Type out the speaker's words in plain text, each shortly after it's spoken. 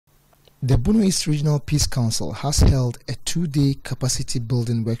The Bono East Regional Peace Council has held a 2-day capacity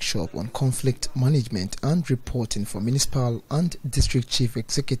building workshop on conflict management and reporting for municipal and district chief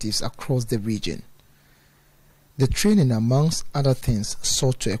executives across the region. The training, amongst other things,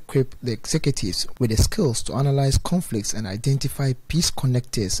 sought to equip the executives with the skills to analyze conflicts and identify peace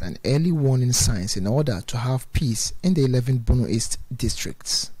connectors and early warning signs in order to have peace in the 11 Bono East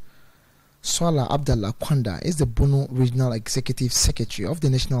districts. Swala Abdallah Kwanda is the Bono Regional Executive Secretary of the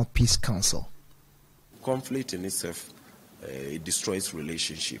National Peace Council. Conflict in itself it destroys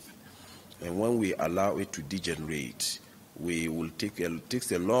relationship, and when we allow it to degenerate, it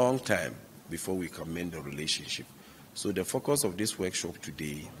takes a long time before we can mend the relationship. So the focus of this workshop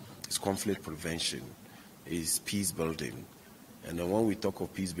today is conflict prevention, is peace building, and then when we talk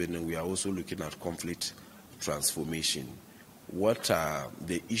of peace building, we are also looking at conflict transformation. What are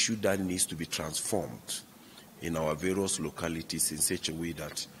the issues that needs to be transformed in our various localities in such a way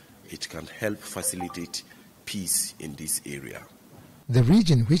that it can help facilitate peace in this area. The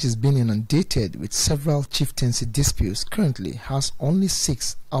region, which is being inundated with several chieftaincy disputes, currently has only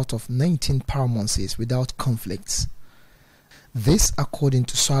 6 out of 19 paramountcies without conflicts. This, according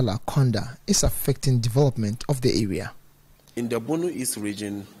to Swala Kwanda, is affecting development of the area. In the Bono East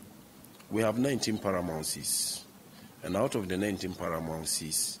region, we have 19 paramountcies. And out of the 19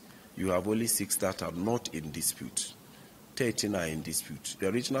 paramountcies, you have only 6 that are not in dispute. 13 are in dispute.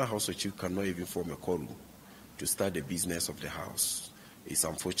 The regional house of chief cannot even form a quorum to start the business of the house. It's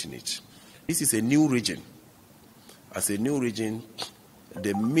unfortunate. This is a new region. As a new region,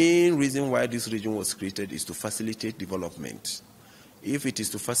 the main reason why this region was created is to facilitate development. If it is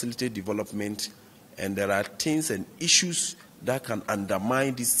to facilitate development and there are things and issues that can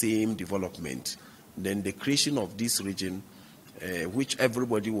undermine the same development, then the creation of this region, which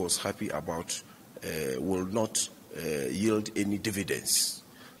everybody was happy about, will not yield any dividends.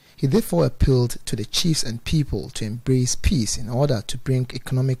 He therefore appealed to the chiefs and people to embrace peace in order to bring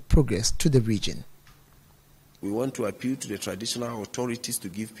economic progress to the region. We want to appeal to the traditional authorities to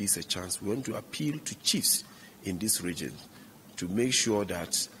give peace a chance. We want to appeal to chiefs in this region to make sure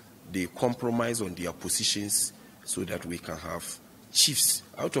that they compromise on their positions so that we can have chiefs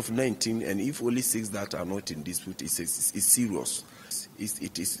out of 19, and if only 6 that are not in dispute, it's serious.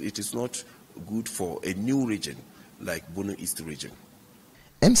 It is not good for a new region like Bono East region.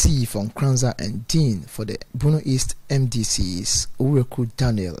 MCE from Kranza and Dean for the Bono East MDCEs, Ureku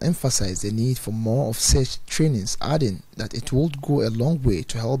Daniel, emphasized the need for more of such trainings, adding that it would go a long way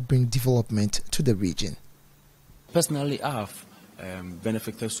to help bring development to the region. Personally, I have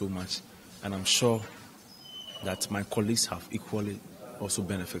benefited so much, and I'm sure that my colleagues have equally also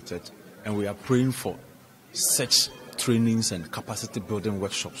benefited, and we are praying for such trainings and capacity building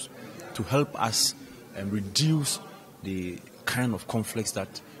workshops to help us reduce the kind of conflicts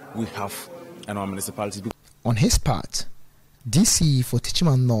that we have in our municipalities. On his part, DCE for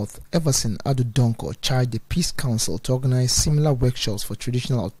Techiman North, Everson Adudonko, charged the Peace Council to organize similar workshops for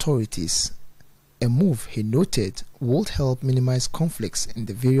traditional authorities, a move he noted would help minimize conflicts in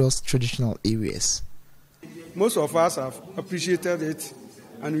the various traditional areas. Most of us have appreciated it,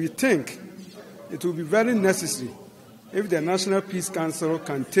 and we think it will be very necessary if the National Peace Council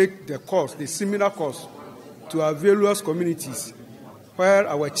can take the course, the similar course, to our various communities where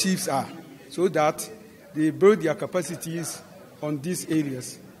our chiefs are, so that they build their capacities on these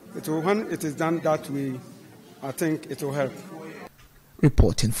areas. When it is done that way, I think it will help.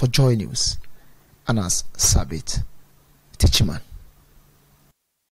 Reporting for Joy News, Anas Sabit, Techiman.